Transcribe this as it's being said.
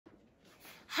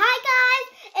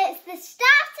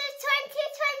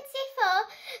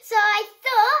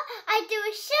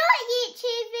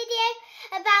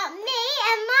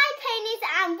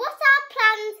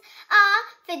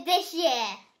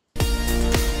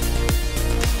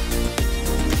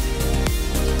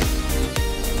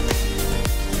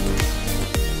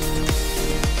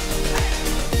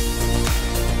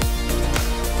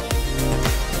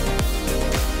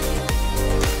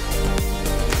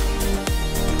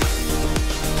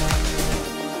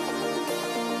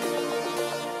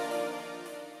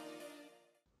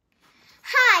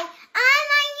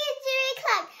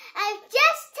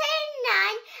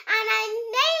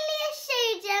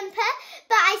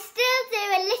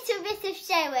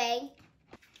going.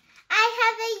 I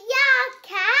have a yard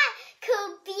cat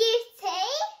called Beauty.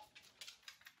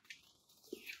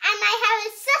 And I have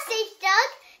a sausage dog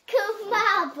called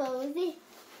Marbles.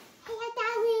 Hello,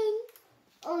 darling.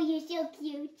 Oh, you're so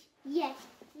cute. Yes.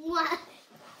 Mwah.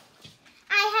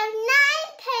 I have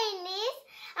 9 ponies.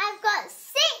 I've got 6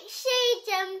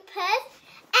 Showjumpers.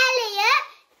 Elliot,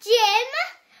 Jim,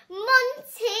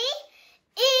 Monty,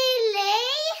 Ely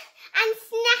and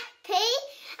Snappy.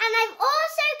 And I've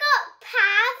also got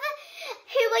Pav,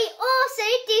 who I also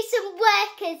do some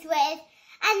workers with.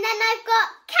 And then I've got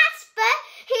Casper,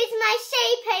 who's my show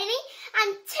pony,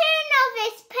 and 2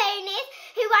 novice ponies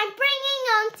who I'm bringing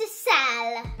on to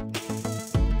sell.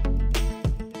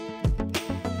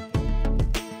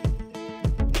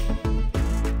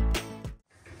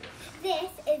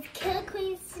 This is Killer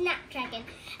Queen Snapdragon,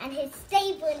 and his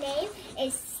stable name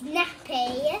is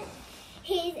Snappy.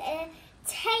 He's a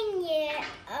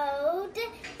 10-year-old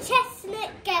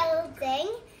chestnut gelding,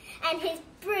 and his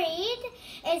breed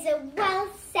is a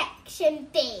Welsh Section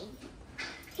B.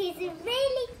 He's a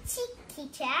really cheeky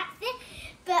chap,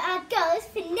 but our goals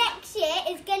for next year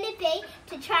is going to be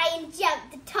to try and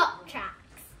jump the top tracks.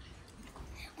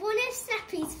 One of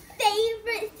Snappy's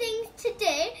favourite things to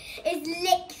do is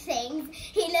lick things.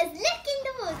 He loves licking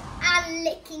the walls and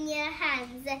licking your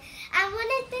hands. And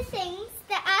one of the things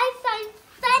that I find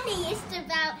funniest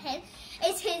about him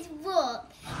is his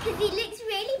walk, because he looks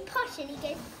really posh and he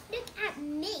goes, look at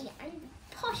me, I'm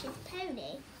the poshest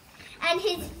pony. And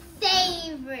his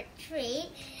favourite treat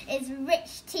is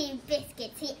rich tea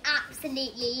biscuits. He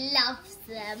absolutely loves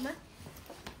them.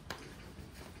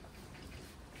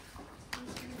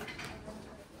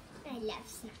 I love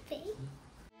Snappy.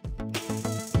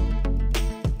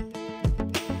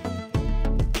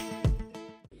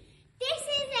 This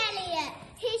is Elliot.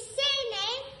 His show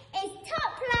name is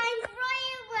Topline's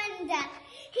Royal Wonder.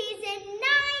 He's a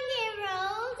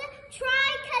 9-year-old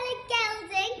tri-coloured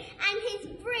gelding, and his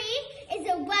breed is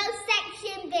a Welsh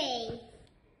Section B.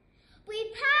 We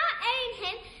part-own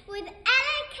him with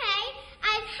LOK.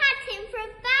 I've had him for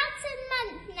about a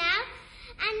month now,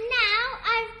 and now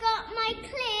I've got my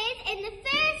cleared in the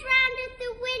first round of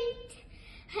the winters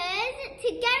to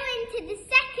go into the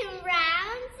second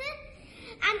round,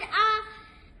 and our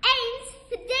aims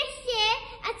for this year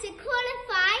are to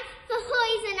qualify for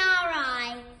Hoys and RI.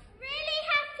 Really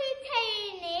happy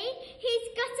pony. He's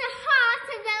got a heart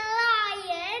of a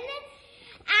lion,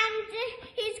 and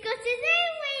he's got his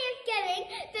own way of going,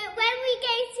 but when we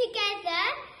go together,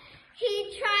 he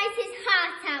tries his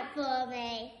heart out for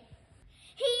me.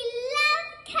 He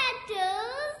loves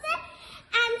cuddles,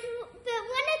 but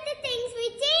one of the things we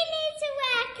do need to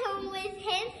work on with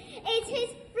him is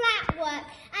his flat work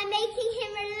and making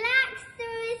him relax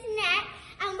through his neck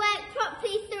and work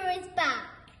properly through his back.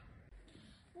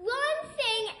 One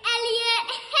thing Elliot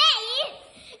hates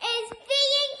is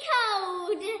being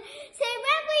cold. So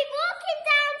when we walk him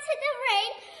down to the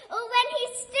ring, or when he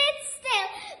stood still,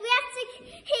 we have to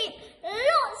keep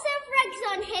lots of rugs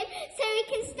on him so he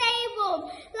can stay warm,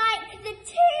 like the 2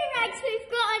 rugs we've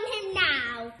got on him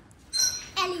now.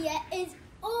 Elliot is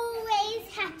always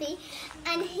happy,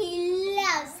 and he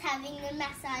loves having the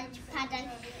massage pad on.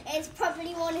 It's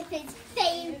probably one of his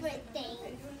favourite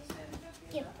things.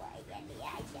 Good boy, Elliot,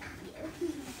 I love you.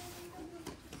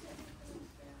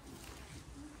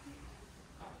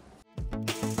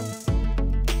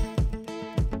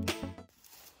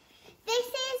 This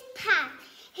is Pat.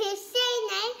 His show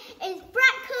name is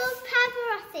Brackle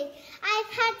Pavarotti.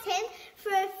 I've had him for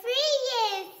 3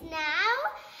 years now,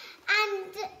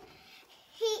 and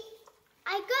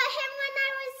I got him when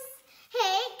I was 6,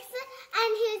 and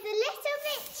he was a little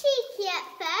bit cheeky at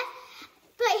first,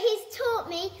 but he's taught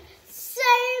me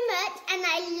so much, and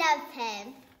I love him.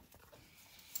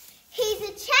 He's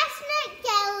a chestnut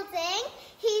gelding,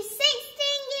 he's 16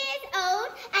 years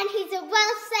old, and he's a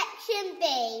Welsh Section B.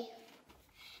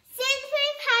 Since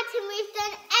we've had him, we've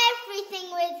done everything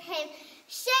with him.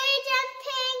 Show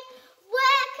jumping,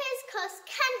 workers, cross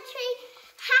country,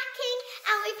 hacking,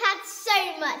 and we've had so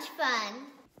much fun.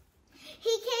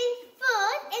 He came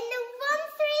 4th in the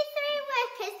 133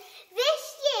 workers this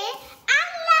year and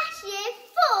last year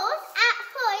 4th at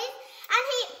Hoys, and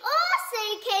he also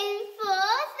came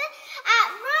 4th at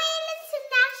Royal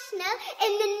International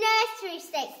in the nursery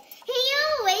stakes. He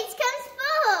always comes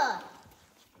 4th.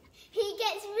 He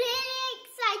gets really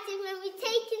excited when we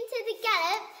take him to the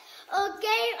gallop or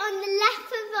go on the lap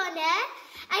of honour,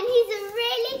 and he's a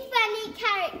really funny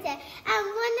character, and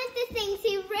one of the things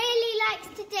he really likes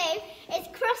to do is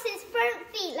cross his front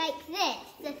feet like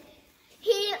this.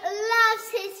 He loves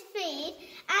his feet,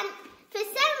 and for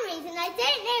some reason, I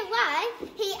don't know why,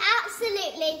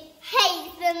 Monty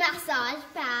hates the massage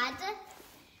pad.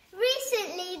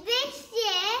 Recently, this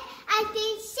year, I've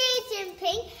been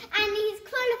showjumping and he's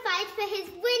qualified for his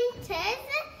winters,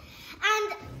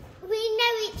 and we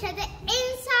know each other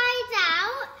inside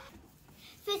out.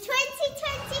 For 2024,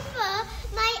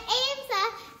 my aims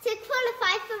are to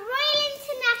qualify for Royal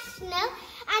International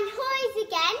and Hoys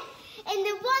again in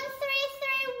the 133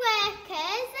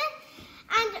 workers,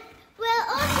 and we'll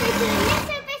also do a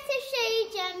little bit of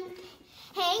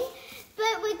showjumping,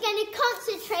 but we're going to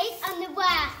concentrate on the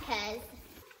workers.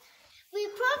 We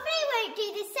probably won't do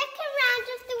the second round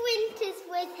of the winters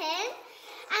with him,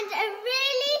 and a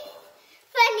really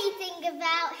funny thing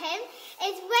about him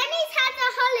is when he's had a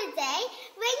holiday,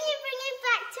 when you bring him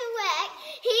back to work,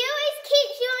 he always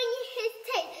keeps you on his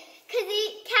toes because he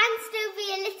can still be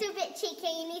a little bit cheeky.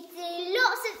 You need to do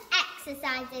lots of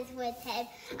exercises with him.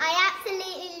 I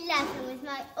absolutely love him with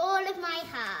all of my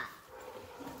heart.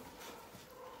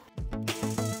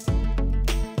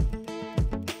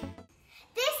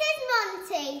 This is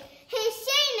Monty. His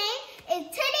show name is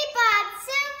Tullibard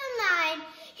Silvermine.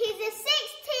 He's a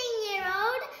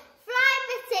 16-year-old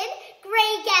fly-bitten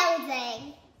grey gelding.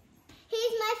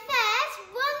 He's my first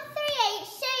 138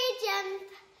 show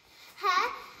jumper,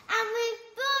 and we've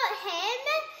bought him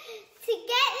to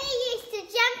get used to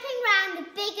jumping around the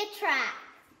bigger track.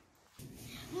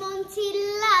 Monty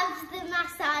loves the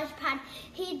massage pad.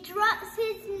 He drops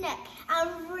his neck and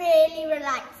really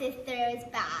relaxes through his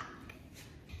back.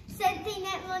 Something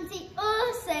that Monty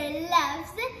also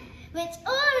loves, which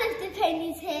all of the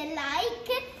ponies here like,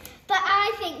 but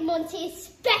I think Monty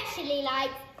especially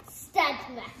likes stud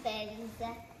muffins.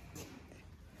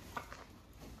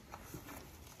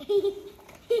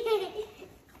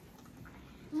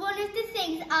 One of the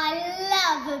things I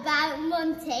love about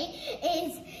Monty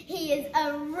is he is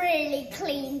a really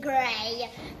clean grey,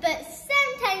 but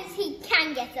sometimes he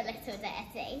can get a little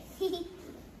dirty.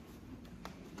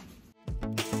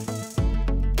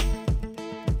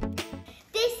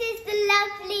 This is the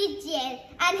lovely Jim,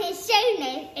 and his show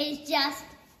name is just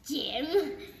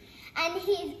Jim. And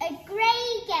he's a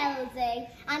grey gelding,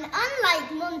 and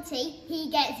unlike Monty, he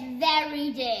gets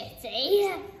very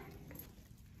dirty.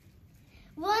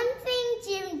 One thing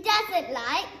Jim doesn't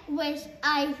like, which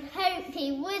I hope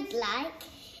he would like,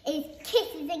 is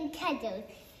kisses and cuddles.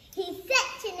 He's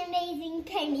such an amazing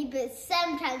pony, but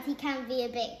sometimes he can be a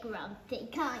bit grumpy,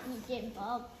 can't you, Jim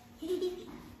Bob?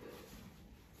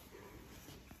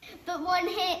 But one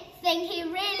thing he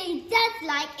really does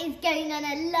like is going on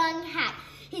a long hike.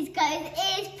 He's got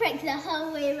his ears pricked the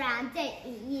whole way around, don't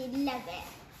you? You love it.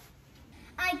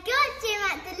 I got Jim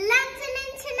at the London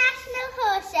International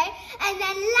Horse Show, and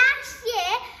then last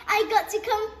year I got to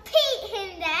compete him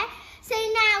there. So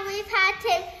now we've had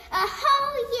him a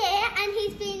whole year, and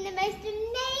he's been the most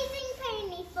amazing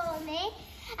pony for me.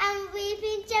 And we've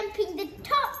been jumping the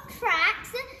top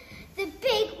tracks, the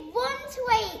big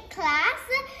 1-to-8 class,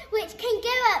 which can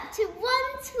go up to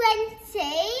 120.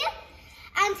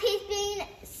 And he's been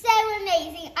so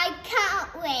amazing. I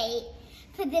can't wait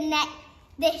for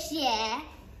this year.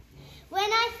 When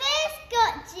I first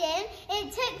got Jim,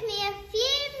 it took me a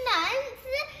few months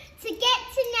to get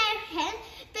to know him,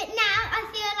 but now I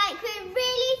feel like we're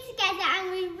really together and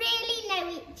we really know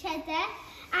each other,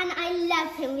 and I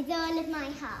love him with all of my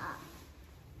heart.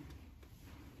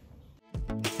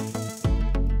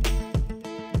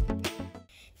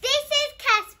 This is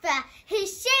Casper. His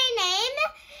show name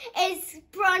is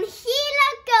Bronchila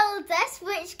Goldus,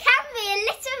 which can be a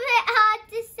little bit hard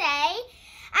to say.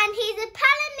 And he's a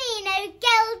Palomino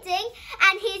gelding,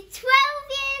 and he's 12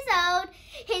 years old.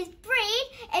 His breed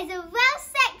is a Welsh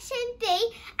Section B,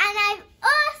 and I've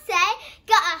also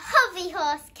got a hobby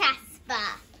horse, Casper.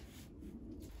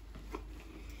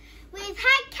 We've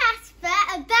had Casper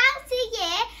about a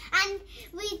year, and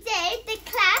we did the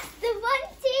class, the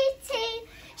 122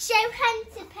 show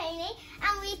hunter pony,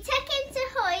 and we took him to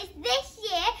Hoys this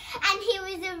year, and he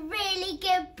was a really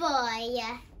good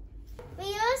boy. We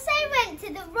also went to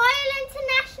the Royal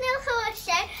International Horse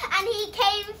Show, and he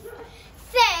came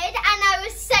third, and I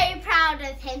was so proud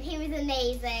of him. He was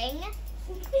amazing.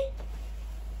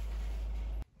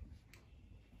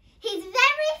 He's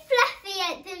very fluffy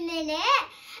at the minute,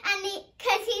 and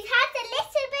because he's had a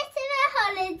little bit of a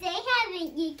holiday,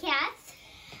 haven't you, Cass?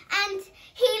 And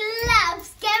he loves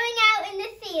going out in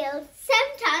the field.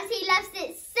 Sometimes he loves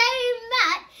it so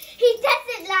much, he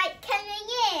doesn't like coming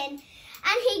in.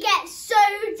 And he gets so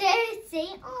dirty.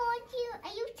 Oh,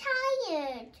 are you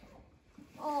tired?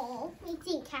 Oh, we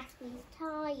think Casper's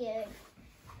tired.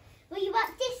 Were you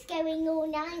up discoing all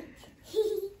night?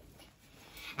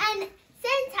 And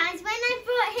sometimes when I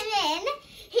brought him in,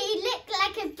 he looked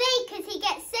like a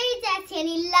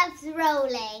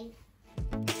rolling.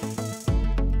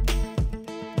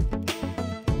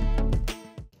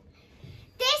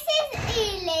 This is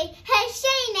Uli. Her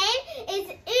show name is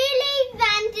Uli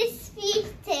van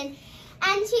Disputing,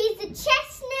 and she's a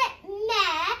chestnut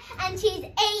mare and she's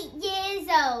 8 years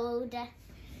old.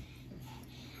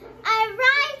 I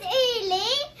ride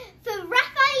Uli for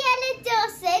Raphaella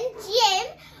Dawson, Jim,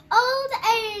 old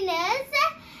owners,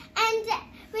 and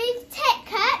we've took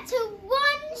her to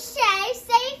one show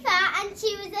so far and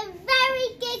she was a very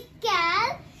good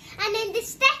girl, and in the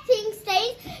stepping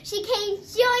stones she came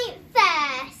joint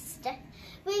first.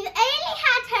 We've only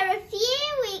had her a few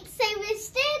weeks, so we're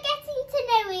still getting to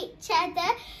know each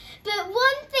other, but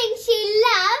one thing she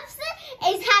loves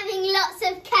is having lots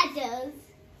of cuddles.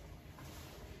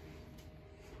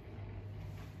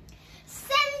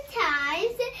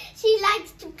 Sometimes she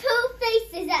likes to pull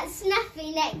faces at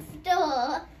Snuffy next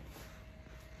door.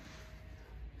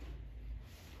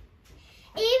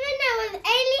 Even though I've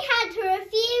only had her a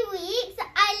few weeks,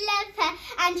 I love her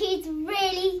and she's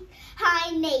really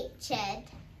high-natured.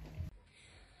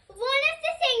 One of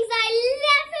the things I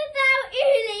love about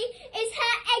Uli is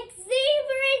her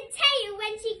exuberant tail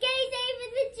when she goes over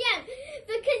the jump,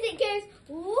 because it goes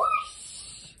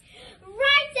whoosh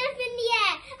right up in the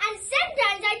air, and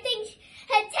sometimes I think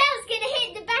her tail's going to hit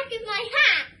the back of my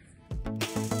hat.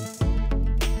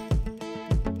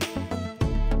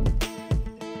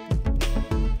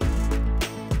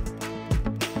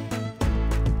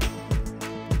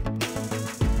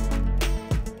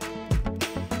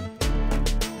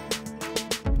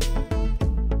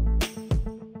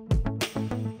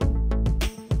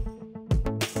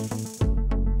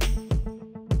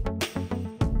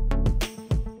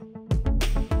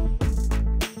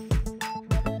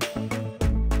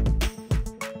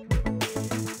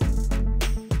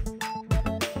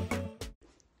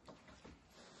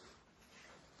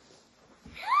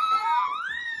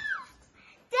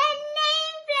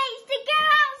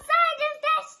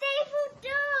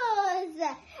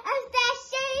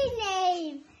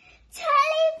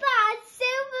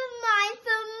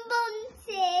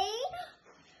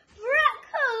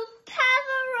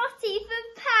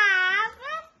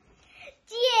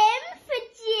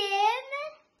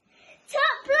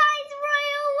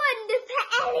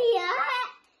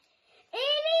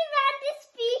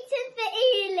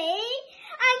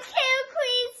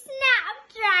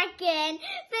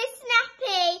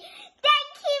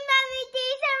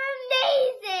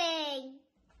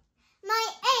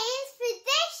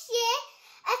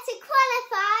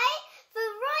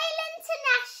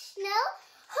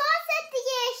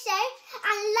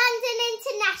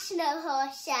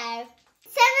 Horse show.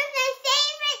 Some of my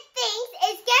favourite things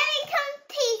is going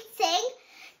competing,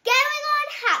 going on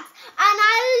hacks, and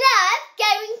I love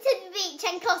going to the beach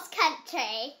and cross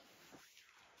country.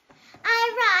 I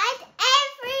ride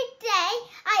every day.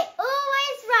 I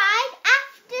always ride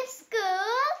after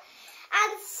school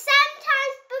and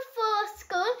sometimes before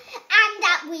school and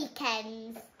at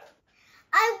weekends.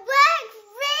 I work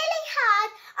really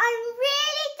hard. I'm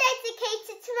really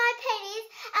dedicated to my ponies,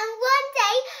 and one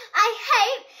day I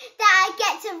hope that I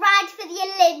get to ride for the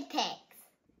Olympics.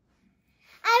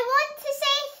 I want to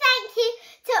say thank you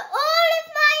to all of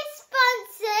my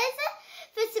sponsors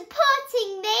for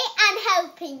supporting me and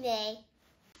helping me.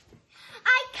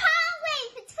 I can't wait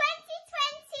for 2024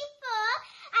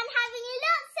 and having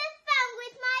lots of fun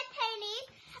with my ponies,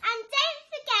 and don't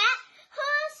forget,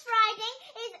 horse riding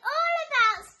is all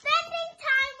about spending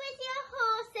time with your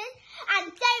horses, and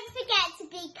don't forget to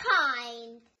be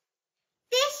kind.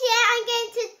 This year I'm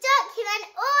going to document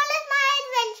all of my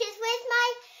adventures with my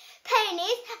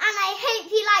ponies, and I hope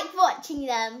you like watching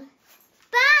them.